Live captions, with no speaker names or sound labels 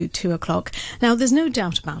2 o'clock. Now, there's no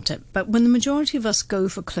doubt about it, but when the majority of us go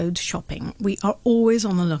for clothes shopping, we are always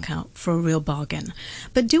on the lookout for a real bargain.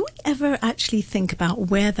 But do we ever actually think about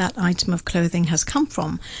where that item of clothing has come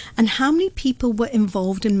from and how many people were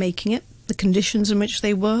involved in making it? The conditions in which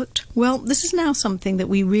they worked? Well, this is now something that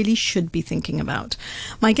we really should be thinking about.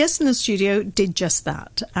 My guest in the studio did just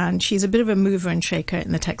that, and she's a bit of a mover and shaker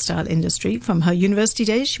in the textile industry. From her university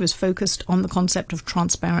days, she was focused on the concept of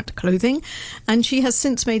transparent clothing, and she has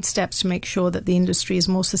since made steps to make sure that the industry is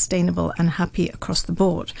more sustainable and happy across the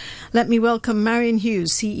board. Let me welcome Marianne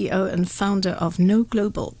Hughes, CEO and founder of No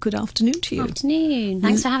Global. Good afternoon to you. Afternoon.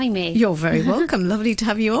 Thanks for having me. You're very welcome. Lovely to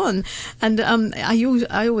have you on. And I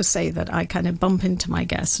always say that I kind of bump into my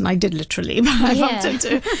guests, and I did literally, but I bumped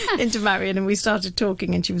into Marianne, and we started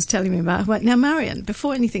talking, and she was telling me about it. Now, Marianne,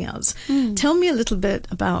 before anything else, tell me a little bit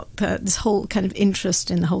about this whole kind of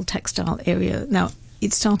interest in the whole textile area. Now,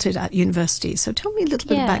 it started at university, so tell me a little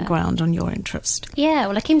bit of background on your interest. Yeah,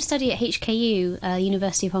 well, I came to study at HKU,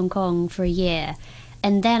 University of Hong Kong, for a year.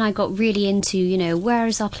 And then I got really into, where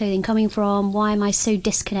is our clothing coming from? Why am I so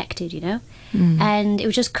disconnected, And it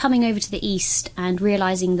was just coming over to the East and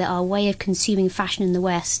realising that our way of consuming fashion in the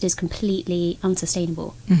West is completely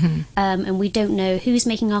unsustainable. And we don't know who's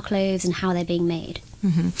making our clothes and how they're being made.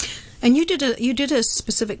 And you did a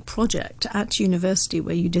specific project at university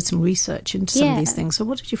where you did some research into some of these things. So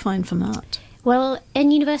what did you find from that? Well, in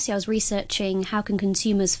university I was researching how can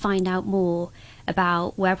consumers find out more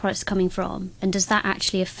about where products are coming from, and does that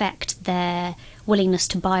actually affect their willingness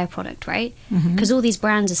to buy a product, right? Because all these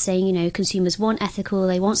brands are saying, consumers want ethical,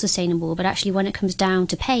 they want sustainable, but actually when it comes down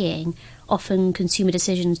to paying, often consumer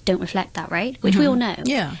decisions don't reflect that, right? Which we all know.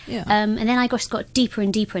 Yeah. And then I just got deeper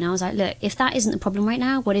and deeper, and I was like, look, if that isn't the problem right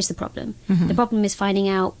now, what is the problem? The problem is finding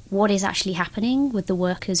out what is actually happening with the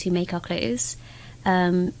workers who make our clothes.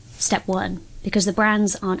 Step one, because the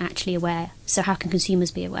brands aren't actually aware, so how can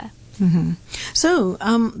consumers be aware? So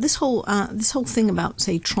this whole thing about,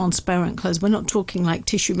 say, transparent clothes, we're not talking like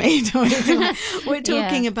tissue made or anything like that. We're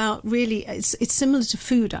talking about really, it's similar to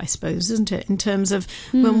food, I suppose, isn't it? In terms of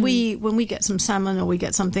when we get some salmon or we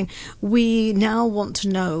get something, we now want to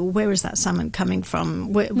know, where is that salmon coming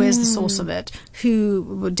from? Where's the source of it?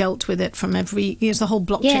 Who dealt with it from every, it's the whole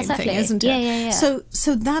blockchain thing, isn't it? Yeah.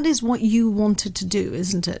 So that is what you wanted to do,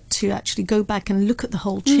 isn't it? To actually go back and look at the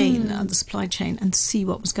whole chain, the supply chain, and see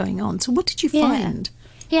what was going on. So what did you find?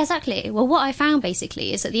 Yeah, exactly. Well, what I found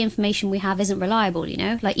basically is that the information we have isn't reliable,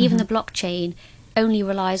 Like even the blockchain only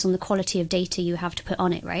relies on the quality of data you have to put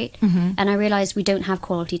on it, right? And I realised we don't have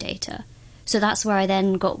quality data. So that's where I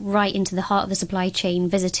then got right into the heart of the supply chain,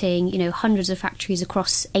 visiting, hundreds of factories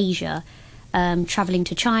across Asia, travelling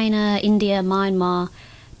to China, India, Myanmar,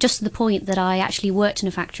 just to the point that I actually worked in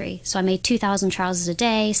a factory. So I made 2,000 trousers a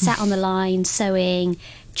day, sat on the line, sewing,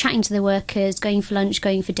 chatting to the workers, going for lunch,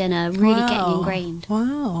 going for dinner, really getting ingrained.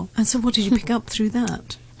 Wow. And so what did you pick up through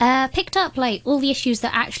that? Picked up, all the issues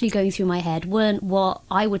that are actually going through my head weren't what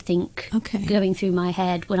I would think going through my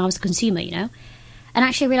head when I was a consumer, And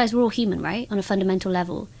actually I realised we're all human, right, on a fundamental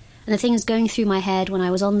level. And the things going through my head when I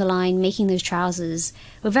was on the line making those trousers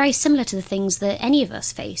were very similar to the things that any of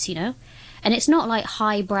us face, And it's not like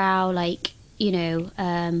highbrow,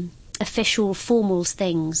 official, formal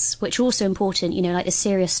things, which are also important, like the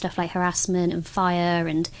serious stuff like harassment and fire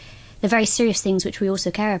and the very serious things which we also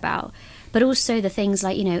care about. But also the things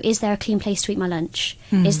like, is there a clean place to eat my lunch?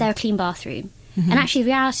 Is there a clean bathroom? And actually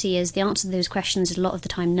the reality is the answer to those questions is a lot of the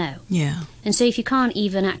time no. Yeah. And so if you can't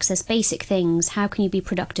even access basic things, how can you be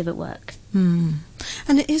productive at work? And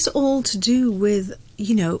it is all to do with,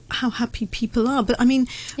 how happy people are. But I mean,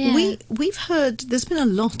 we've heard, there's been a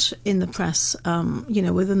lot in the press,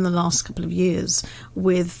 within the last couple of years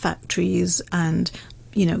with factories and,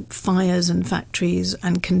 fires in factories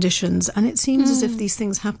and conditions. And it seems as if these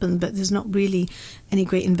things happen, but there's not really any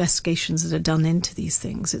great investigations that are done into these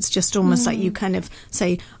things. It's just almost like you kind of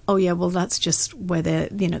say, oh, yeah, well, that's just where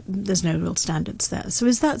there's no real standards there. So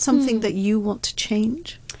is that something that you want to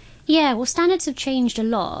change? Yeah, well, standards have changed a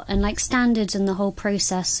lot, and standards and the whole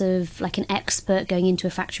process of an expert going into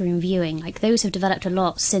a factory and viewing, those have developed a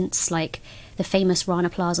lot since the famous Rana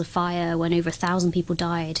Plaza fire when over 1,000 people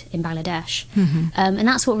died in Bangladesh. And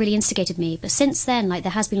that's what really instigated me. But since then,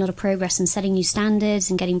 there has been a lot of progress in setting new standards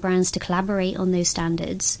and getting brands to collaborate on those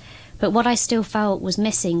standards. But what I still felt was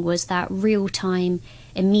missing was that real-time,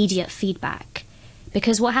 immediate feedback.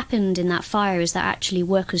 Because what happened in that fire is that actually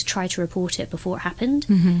workers tried to report it before it happened,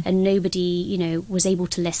 and nobody, was able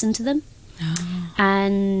to listen to them.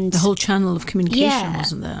 And the whole channel of communication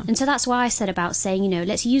wasn't there. And so that's why I said about saying,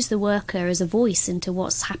 let's use the worker as a voice into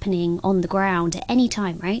what's happening on the ground at any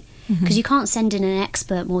time, right? Because you can't send in an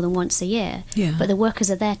expert more than once a year. Yeah. But the workers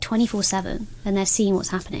are there 24/7 and they're seeing what's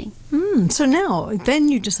happening. So now, then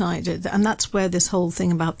you decided, and that's where this whole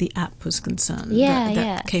thing about the app was concerned.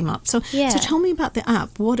 That came up. So tell me about the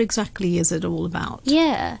app. What exactly is it all about?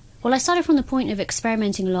 Yeah. Well, I started from the point of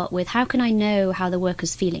experimenting a lot with how can I know how the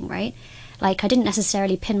worker's feeling, right? Like, I didn't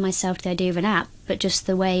necessarily pin myself to the idea of an app, but just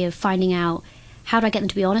the way of finding out how do I get them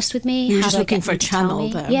to be honest with me? You're how just do I looking get for them a to tell channel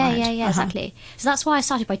me? there, Yeah, right? Exactly. So that's why I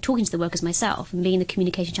started by talking to the workers myself and being the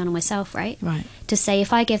communication channel myself, right? Right. To say,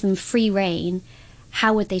 if I give them free reign,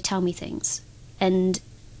 how would they tell me things? And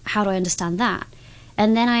how do I understand that?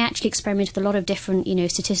 And then I actually experimented with a lot of different,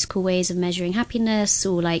 statistical ways of measuring happiness,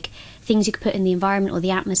 or like things you could put in the environment or the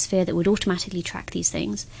atmosphere that would automatically track these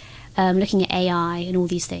things. Looking at AI and all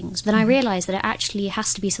these things. Then I realised that it actually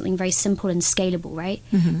has to be something very simple and scalable, right?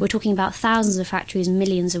 We're talking about thousands of factories,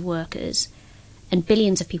 millions of workers, and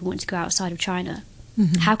billions of people want to go outside of China.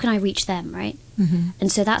 How can I reach them, right? And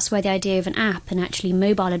so that's where the idea of an app and actually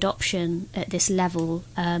mobile adoption at this level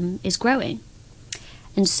is growing.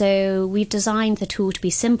 And so we've designed the tool to be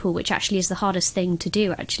simple, which actually is the hardest thing to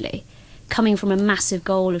do, actually. Coming from a massive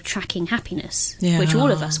goal of tracking happiness, which all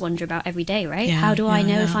of us wonder about every day, right? How do I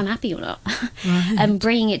know if I'm happy or not? Right. And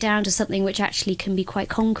bringing it down to something which actually can be quite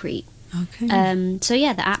concrete. Okay. So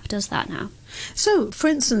the app does that now. So, for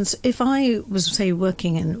instance, if I was, say,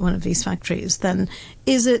 working in one of these factories, then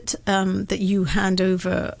is it that you hand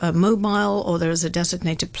over a mobile, or there is a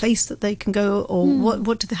designated place that they can go, or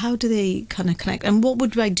how do they kind of connect? And what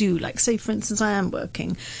would I do? Like, say, for instance, I am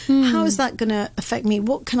working. How is that going to affect me?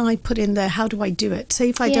 What can I put in there? How do I do it? Say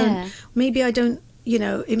if I don't, maybe I don't,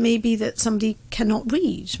 it may be that somebody cannot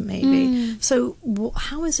read, maybe. So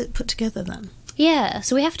how is it put together then? Yeah,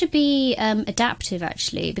 so we have to be adaptive,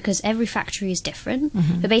 actually, because every factory is different.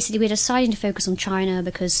 But basically, we're deciding to focus on China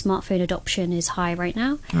because smartphone adoption is high right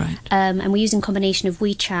now. Right. And we're using a combination of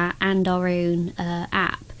WeChat and our own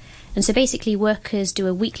app. And so basically, workers do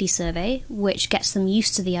a weekly survey, which gets them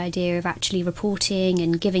used to the idea of actually reporting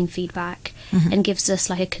and giving feedback, and gives us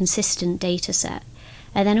like a consistent data set.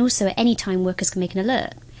 And then also, at any time, workers can make an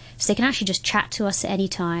alert. So they can actually just chat to us at any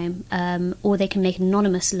time, or they can make an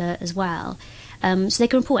anonymous alert as well. So they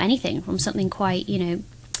can report anything from something quite,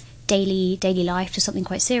 daily life to something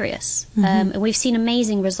quite serious. And we've seen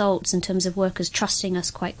amazing results in terms of workers trusting us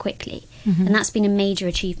quite quickly. And that's been a major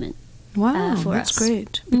achievement. Wow, for that's us.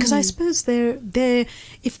 great. Because I suppose they're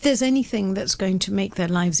if there's anything that's going to make their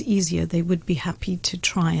lives easier, they would be happy to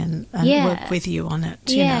try and work with you on it.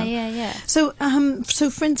 Yeah. So,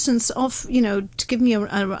 for instance, to give me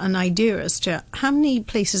an idea as to how many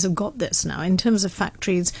places have got this now in terms of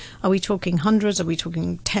factories. Are we talking hundreds? Are we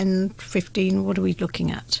talking 10, 15? What are we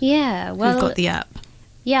looking at? Yeah, well, who've got the app?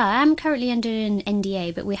 Yeah, I'm currently under an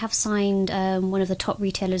NDA, but we have signed one of the top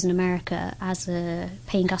retailers in America as a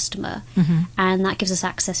paying customer, and that gives us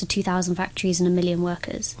access to 2,000 factories and 1 million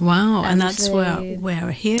workers. Wow, and that's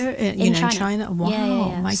where here in China? Wow,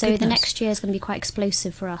 yeah. my so goodness. the next year is going to be quite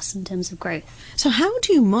explosive for us in terms of growth. So how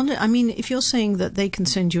do you monitor? I mean, if you're saying that they can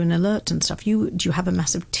send you an alert and stuff, do you have a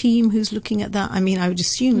massive team who's looking at that? I mean, I would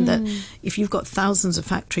assume that if you've got thousands of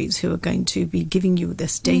factories who are going to be giving you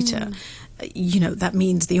this data, that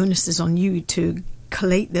means the onus is on you to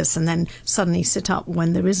collate this and then suddenly sit up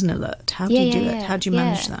when there is an alert. How do you do it? How do you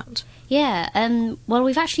manage that? Yeah, well,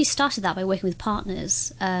 we've actually started that by working with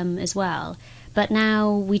partners as well. But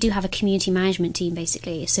now we do have a community management team,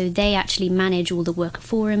 basically. So they actually manage all the worker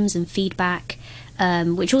forums and feedback,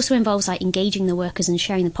 which also involves like engaging the workers and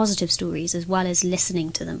sharing the positive stories as well as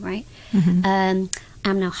listening to them, right?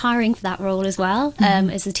 I'm now hiring for that role as well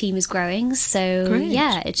as the team is growing. So, Great.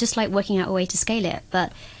 it's just like working out a way to scale it.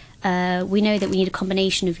 But we know that we need a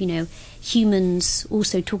combination of, humans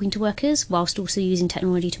also talking to workers whilst also using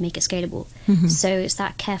technology to make it scalable. So it's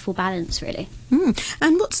that careful balance, really.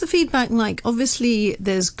 And what's the feedback like? Obviously,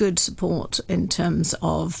 there's good support in terms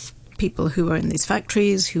of people who are in these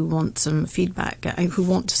factories who want some feedback, who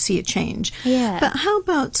want to see a change. Yeah. But how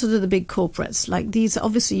about sort of the big corporates? Like these,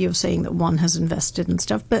 obviously you're saying that one has invested and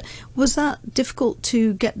stuff, but was that difficult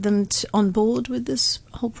to get them on board with this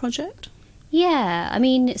whole project? Yeah, I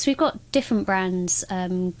mean, so we've got different brands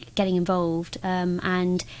getting involved,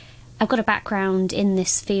 and I've got a background in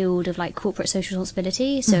this field of like corporate social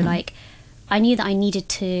responsibility, so like I knew that I needed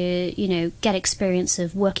to, get experience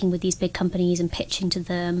of working with these big companies and pitching to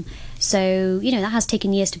them. So, that has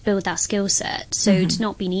taken years to build that skill set. So it's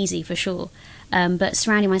not been easy for sure. but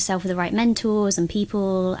surrounding myself with the right mentors and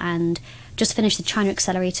people, and just finished the China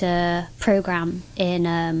Accelerator program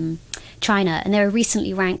in China, and they were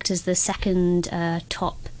recently ranked as the second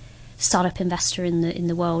top startup investor in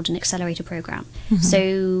the world, an accelerator program.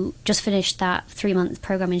 So just finished that 3-month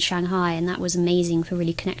program in Shanghai, and that was amazing for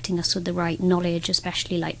really connecting us with the right knowledge,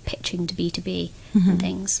 especially like pitching to B2B and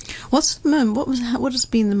things. What has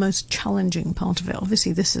been the most challenging part of it?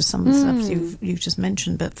 Obviously this is some of the stuff you've just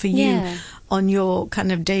mentioned, but for you, on your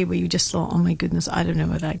kind of day where you just thought, oh my goodness, I don't know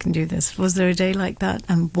whether I can do this, was there a day like that,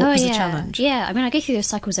 and what was the challenge? I mean, I go through those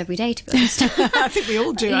cycles every day, to be honest. I think we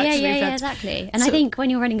all do, actually. Yeah, exactly. And I think when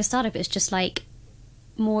you're running a startup, it's just like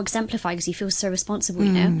more exemplified because you feel so responsible,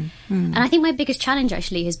 you know. And I think my biggest challenge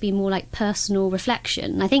actually has been more like personal reflection.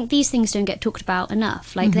 And I think these things don't get talked about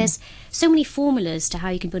enough. Like there's so many formulas to how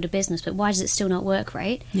you can build a business, but why does it still not work,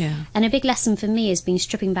 right? And a big lesson for me has been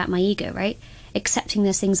stripping back my ego, right? Accepting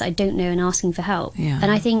those things that I don't know and asking for help. And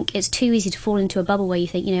I think it's too easy to fall into a bubble where you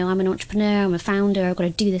think, you know, I'm an entrepreneur, I'm a founder, I've got to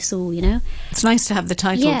do this all, you know. It's nice to have the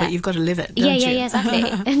title, but you've got to live it, don't you? Yeah, exactly.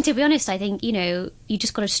 And to be honest, I think, you know, you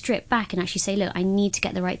just got to strip back and actually say, look, I need to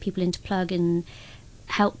get the right people in to plug and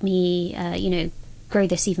help me, you know, grow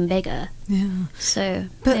this even bigger. So,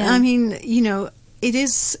 but I mean, you know, it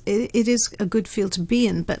is a good field to be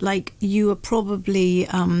in, but like you are probably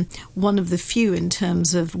one of the few in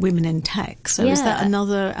terms of women in tech. So is that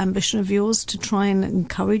another ambition of yours, to try and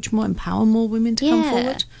empower more women to come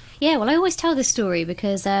forward? Yeah, well, I always tell this story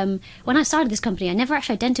because when I started this company, I never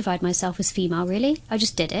actually identified myself as female, really. I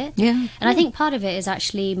just did it. And I think part of it is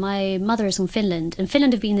actually my mother is from Finland, and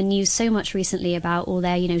Finland have been in the news so much recently about all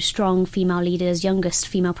their, you know, strong female leaders, youngest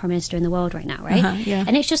female prime minister in the world right now, right?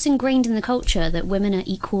 And it's just ingrained in the culture that women are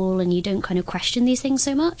equal and you don't kind of question these things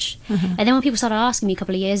so much. And then when people started asking me a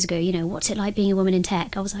couple of years ago, you know, what's it like being a woman in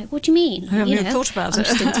tech? I was like, what do you mean? I haven't even thought about it. I'm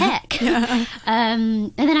just in tech.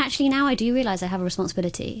 And then actually now I do realise I have a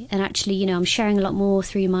responsibility. And actually, you know, I'm sharing a lot more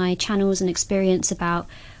through my channels and experience about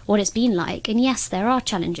what it's been like. And yes, there are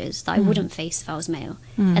challenges that I wouldn't face if I was male.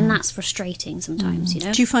 And that's frustrating sometimes, you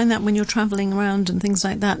know. Do you find that when you're travelling around and things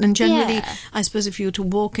like that? And generally, I suppose if you were to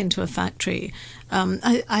walk into a factory,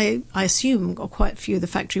 I assume quite a few of the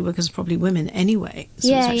factory workers are probably women anyway.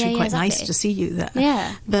 So it's actually quite nice to see you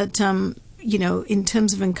there. But you know, in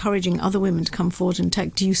terms of encouraging other women to come forward in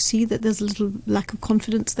tech, do you see that there's a little lack of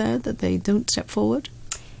confidence there, that they don't step forward?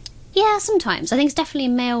 Yeah, sometimes. I think it's definitely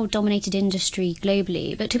a male-dominated industry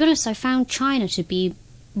globally. But to be honest, I found China to be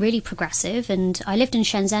really progressive. And I lived in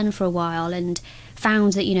Shenzhen for a while and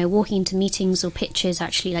found that, you know, walking into meetings or pitches,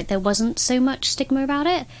 actually, like, there wasn't so much stigma about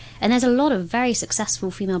it. And there's a lot of very successful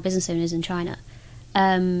female business owners in China.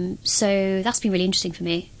 So that's been really interesting for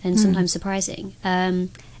me and sometimes surprising. And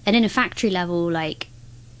in a factory level, like,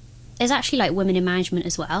 there's actually, like, women in management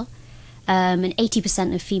as well. And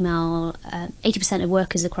 80% of 80% of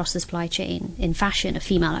workers across the supply chain in fashion are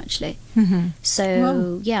female, actually.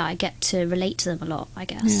 So, I get to relate to them a lot, I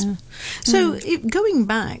guess. So, going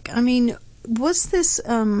back, I mean, was this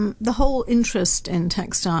the whole interest in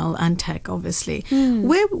textile and tech, obviously?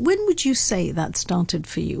 When would you say that started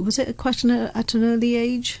for you? Was it a question at an early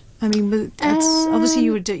age? I mean, obviously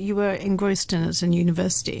you were engrossed in it in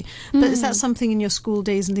university, but is that something in your school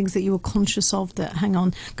days and things that you were conscious of that, hang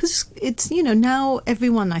on, because it's, you know, now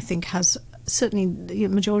everyone I think has, certainly the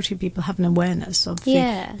majority of people have an awareness of the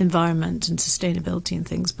environment and sustainability and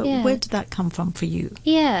things, but where did that come from for you?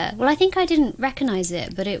 Well, I think I didn't recognise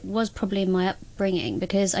it, but it was probably in my upbringing,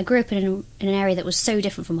 because I grew up in an area that was so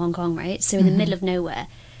different from Hong Kong, right? So in the middle of nowhere.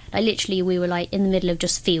 Like, literally, we were, like, in the middle of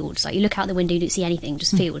just fields. Like, you look out the window, you don't see anything,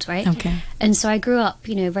 just fields, right? And so I grew up,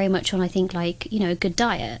 you know, very much on, I think, like, you know, a good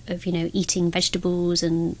diet of, you know, eating vegetables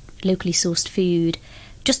and locally sourced food,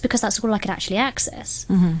 just because that's all I could actually access.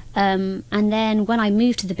 And then when I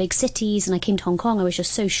moved to the big cities and I came to Hong Kong, I was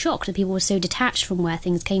just so shocked that people were so detached from where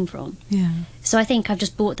things came from. So I think I've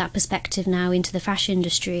just brought that perspective now into the fashion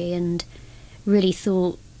industry and really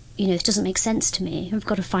thought, you know, it doesn't make sense to me. I've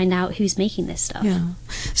got to find out who's making this stuff.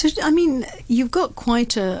 So, I mean, you've got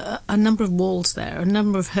quite a number of walls there, a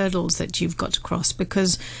number of hurdles that you've got to cross,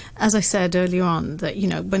 because, as I said earlier on, that, you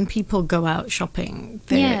know, when people go out shopping,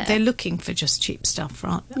 they're looking for just cheap stuff,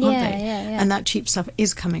 aren't they? And that cheap stuff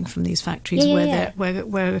is coming from these factories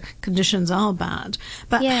where conditions are bad.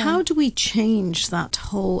 But how do we change that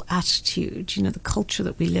whole attitude, you know, the culture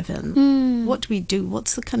that we live in? What do we do?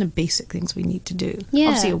 What's the kind of basic things we need to do?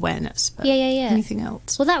 Obviously awareness, but anything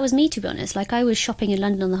else? Well, that was me, to be honest. Like, I was shopping in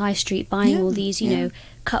London on the high street, buying all these, you know,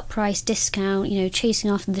 cut price discount, you know, chasing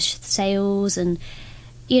after the sales, and,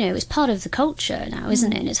 you know, it's part of the culture now,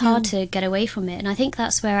 isn't it? And it's hard to get away from it. And I think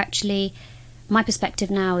that's where actually my perspective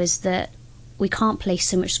now is that we can't place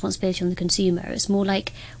so much responsibility on the consumer. It's more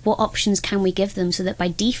like, what options can we give them so that by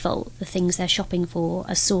default the things they're shopping for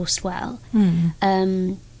are sourced well.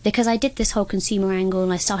 Because I did this whole consumer angle,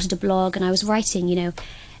 and I started a blog, and I was writing, Yeah,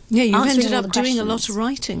 you've ended up doing a lot of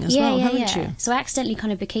writing as well, haven't you? So I accidentally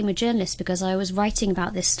kind of became a journalist because I was writing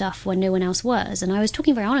about this stuff when no one else was, and I was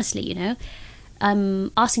talking very honestly,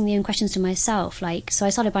 asking the own questions to myself. Like, so I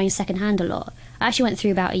started buying secondhand a lot. I actually went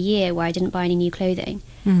through about a year where I didn't buy any new clothing,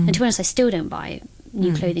 and to be honest, I still don't buy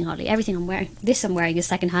new clothing hardly. Everything I'm wearing is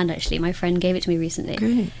secondhand. Actually, my friend gave it to me recently.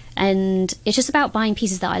 Great. And it's just about buying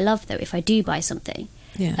pieces that I love, though. If I do buy something.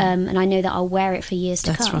 Yeah. And I know that I'll wear it for years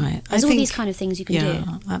to come. That's right. There's all these kind of things you can do.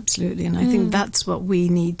 Yeah, absolutely. And I think that's what we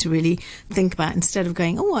need to really think about, instead of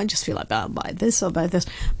going, I just feel like I'll buy this or buy this.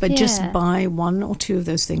 But just buy one or two of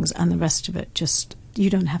those things, and the rest of it you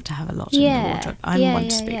don't have to have a lot in your wardrobe. I'm one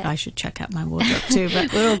to speak. I should check out my wardrobe too.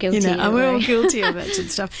 But we're all guilty. We're all guilty of it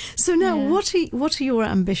and stuff. So now, what are your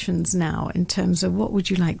ambitions now in terms of what would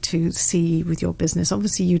you like to see with your business?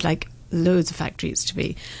 Obviously, you'd like loads of factories to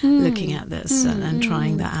be looking at this and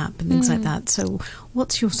trying the app and things like that. So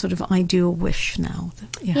what's your sort of ideal wish now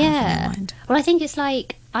that you have in mind? Well, I think it's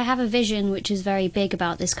like, I have a vision which is very big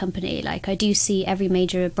about this company. Like, I do see every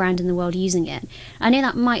major brand in the world using it. I know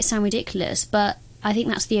that might sound ridiculous, but I think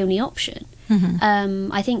that's the only option.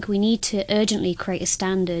 I think we need to urgently create a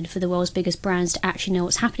standard for the world's biggest brands to actually know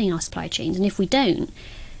what's happening in our supply chains. And if we don't,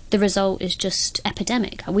 the result is just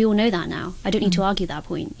epidemic. We all know that now. I don't need to argue that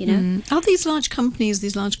point, Are these large companies,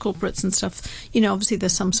 these large corporates and stuff, obviously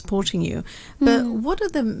there's some supporting you, but what are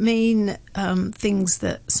the main things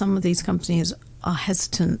that some of these companies are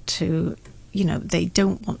hesitant to, they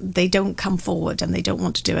don't come forward and they don't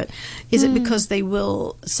want to do it? Is it because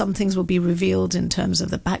some things will be revealed in terms of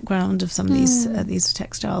the background of some of these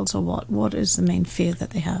textiles, or what is the main fear that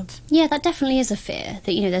they have? Yeah, that definitely is a fear,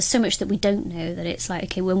 that there's so much that we don't know, that it's like,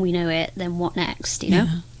 okay, when we know it, then what next,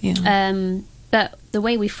 But the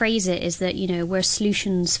way we phrase it is that, we're a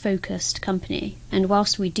solutions-focused company. And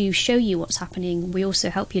whilst we do show you what's happening, we also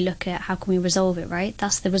help you look at how can we resolve it, right?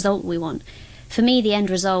 That's the result we want. For me, the end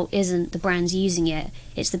result isn't the brands using it.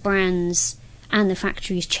 It's the brands and the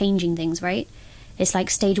factories changing things, right? It's like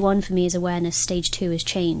stage 1 for me is awareness, stage 2 is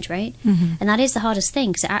change, right? And that is the hardest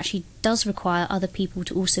thing, because it actually does require other people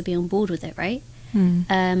to also be on board with it, right?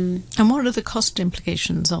 And what are the cost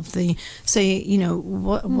implications of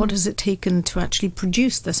what has it taken to actually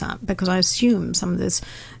produce this app? Because I assume some of this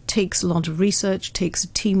takes a lot of research, takes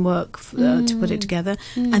teamwork to put it together.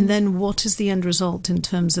 And then what is the end result in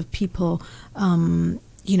terms of people,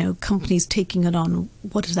 companies taking it on?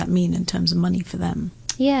 What does that mean in terms of money for them?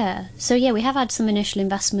 Yeah. So, we have had some initial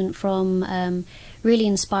investment from really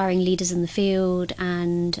inspiring leaders in the field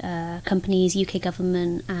and companies, UK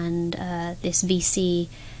government and this VC,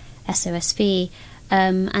 SOSV.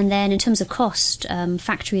 And then in terms of cost,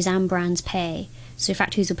 factories and brands pay. So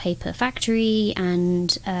factories will pay per factory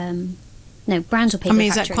and... brands will pay per factory.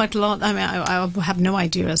 Is that quite a lot? I have no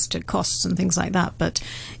idea as to costs and things like that, but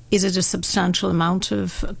is it a substantial amount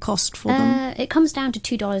of cost for them? It comes down to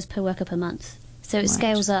 $2 per worker per month. So it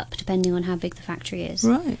scales up depending on how big the factory is.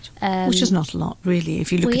 Right. Which is not a lot, really.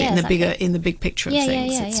 If you look at it in the big picture of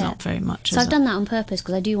things, it's not very much. So I've done that on purpose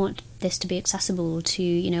because I do want this to be accessible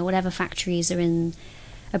to, whatever factories are in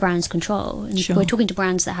a brand's control. And we're talking to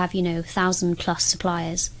brands that have, 1,000+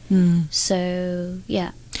 suppliers. So,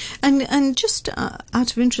 yeah. And just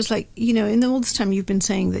out of interest, in all this time you've been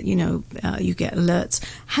saying that, you get alerts.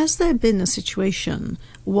 Has there been a situation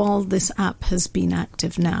while this app has been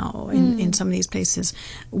active now in some of these places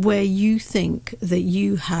where you think that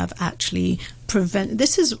you have actually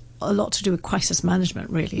this is a lot to do with crisis management,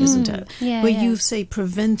 really, isn't it? Where you've, say,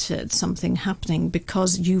 prevented something happening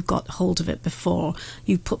because you got hold of it before,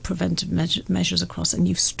 you put preventive measures across and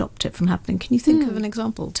you've stopped it from happening. Can you think of an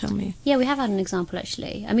example? Tell me. Yeah, we have had an example,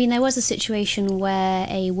 actually. There was a situation where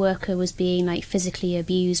a worker was being physically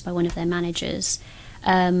abused by one of their managers.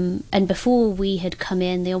 And before we had come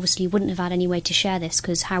in, they obviously wouldn't have had any way to share this,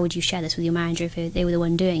 because how would you share this with your manager if they were the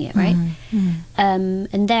one doing it, right?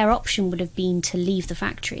 And their option would have been to leave the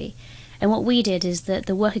factory. And what we did is that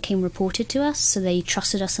the worker came reported to us, so they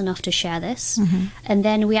trusted us enough to share this. And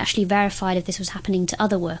then we actually verified if this was happening to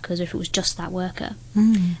other workers or if it was just that worker.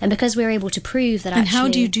 And because we were able to prove that And how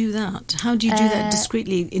do you do that? How do you do that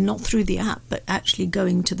discreetly, not through the app, but actually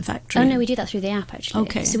going to the factory? Oh, no, we do that through the app, actually.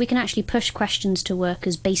 Okay. So we can actually push questions to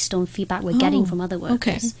workers based on feedback we're getting from other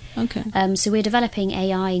workers. Okay. So we're developing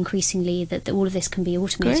AI increasingly that all of this can be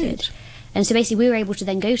automated. Great. And so basically we were able to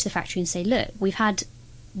then go to the factory and say, look, we've had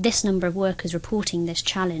this number of workers reporting this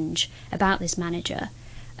challenge about this manager,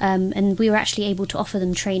 and we were actually able to offer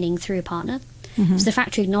them training through a partner. So the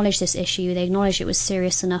factory acknowledged this issue. They acknowledged it was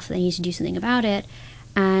serious enough that they needed to do something about it,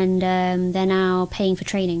 and they're now paying for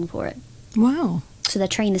training for it. Wow. So they're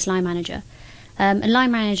training this line manager. And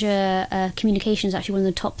line manager communication is actually one of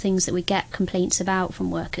the top things that we get complaints about from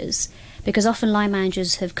workers, because often line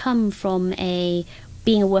managers have come from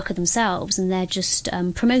being a worker themselves, and they're just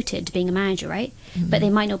promoted to being a manager, right? But they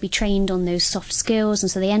might not be trained on those soft skills, and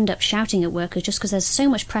so they end up shouting at workers just because there's so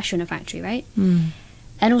much pressure in a factory, right?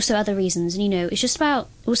 And also other reasons. And, it's just about,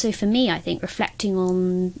 also for me, I think, reflecting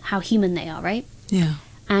on how human they are, right? Yeah.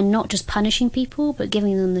 And not just punishing people, but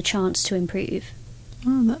giving them the chance to improve.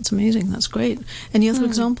 Oh, that's amazing. That's great. Any other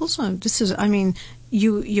examples? Oh,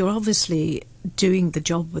 you're obviously doing the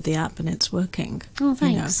job with the app and it's working. Oh,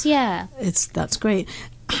 thanks. Yeah. That's great.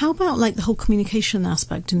 How about like the whole communication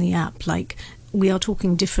aspect in the app? Like, we are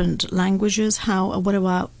talking different languages. What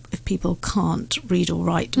about if people can't read or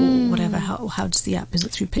write or whatever? How does the app? Is it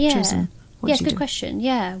through pictures? And yeah, good question.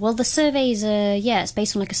 Yeah. Well, the surveys are, it's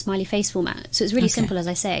based on like a smiley face format. So it's really simple, as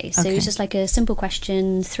I say. So it's just like a simple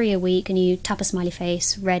question, 3 a week, and you tap a smiley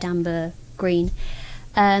face, red, amber, green.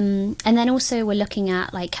 And then also we're looking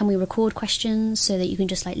at like, can we record questions so that you can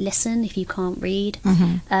just like listen if you can't read?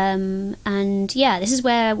 And this is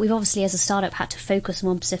where we've obviously as a startup had to focus on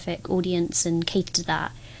one specific audience and cater to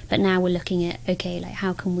that. But now we're looking at, like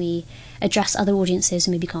how can we address other audiences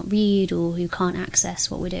who maybe can't read or who can't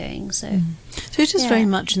access what we're doing. So it is very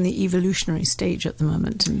much in the evolutionary stage at the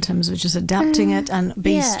moment in terms of just adapting it and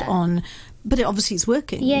based on... But obviously it's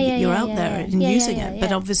working. You're out there and using it.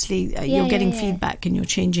 But obviously you're getting feedback and you're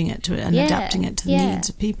changing it to and adapting it to the needs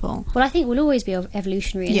of people. Well, I think we'll always be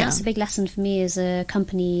evolutionary. And that's a big lesson for me as a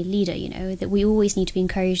company leader, that we always need to be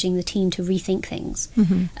encouraging the team to rethink things.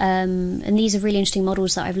 And these are really interesting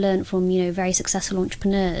models that I've learned from, very successful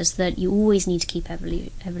entrepreneurs, that you always need to keep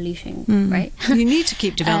evolution, right? You need to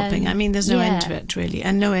keep developing. I mean, there's no end to it, really.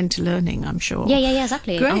 And no end to learning, I'm sure. Yeah,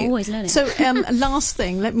 exactly. Great. I'm always learning. So last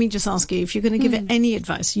thing, let me just ask you, if you're going to give it any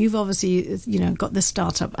advice, you've obviously got this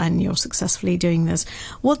startup and you're successfully doing this.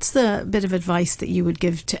 What's the bit of advice that you would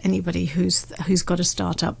give to anybody who's got a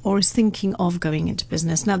startup or is thinking of going into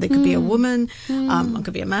business? Now, they could be a woman, it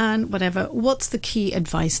could be a man, whatever. What's the key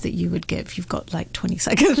advice that you would give? You've got like 20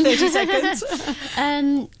 seconds, 30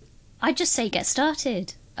 seconds. I'd just say get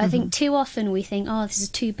started. I think too often we think, this is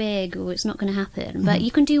too big or it's not going to happen. But you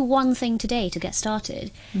can do one thing today to get started.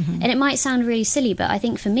 And it might sound really silly, but I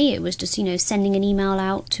think for me it was just, sending an email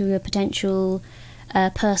out to a potential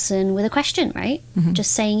person with a question, right?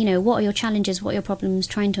 Just saying, what are your challenges, what are your problems,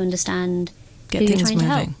 trying to understand Get who things you're trying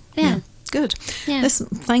moving. to help. Yeah. Good. Yeah. Listen,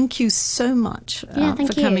 thank you so much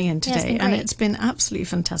for coming in today. It's been absolutely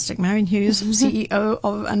fantastic. Marianne Hughes,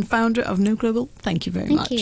 CEO and founder of No Global, thank you very much. You.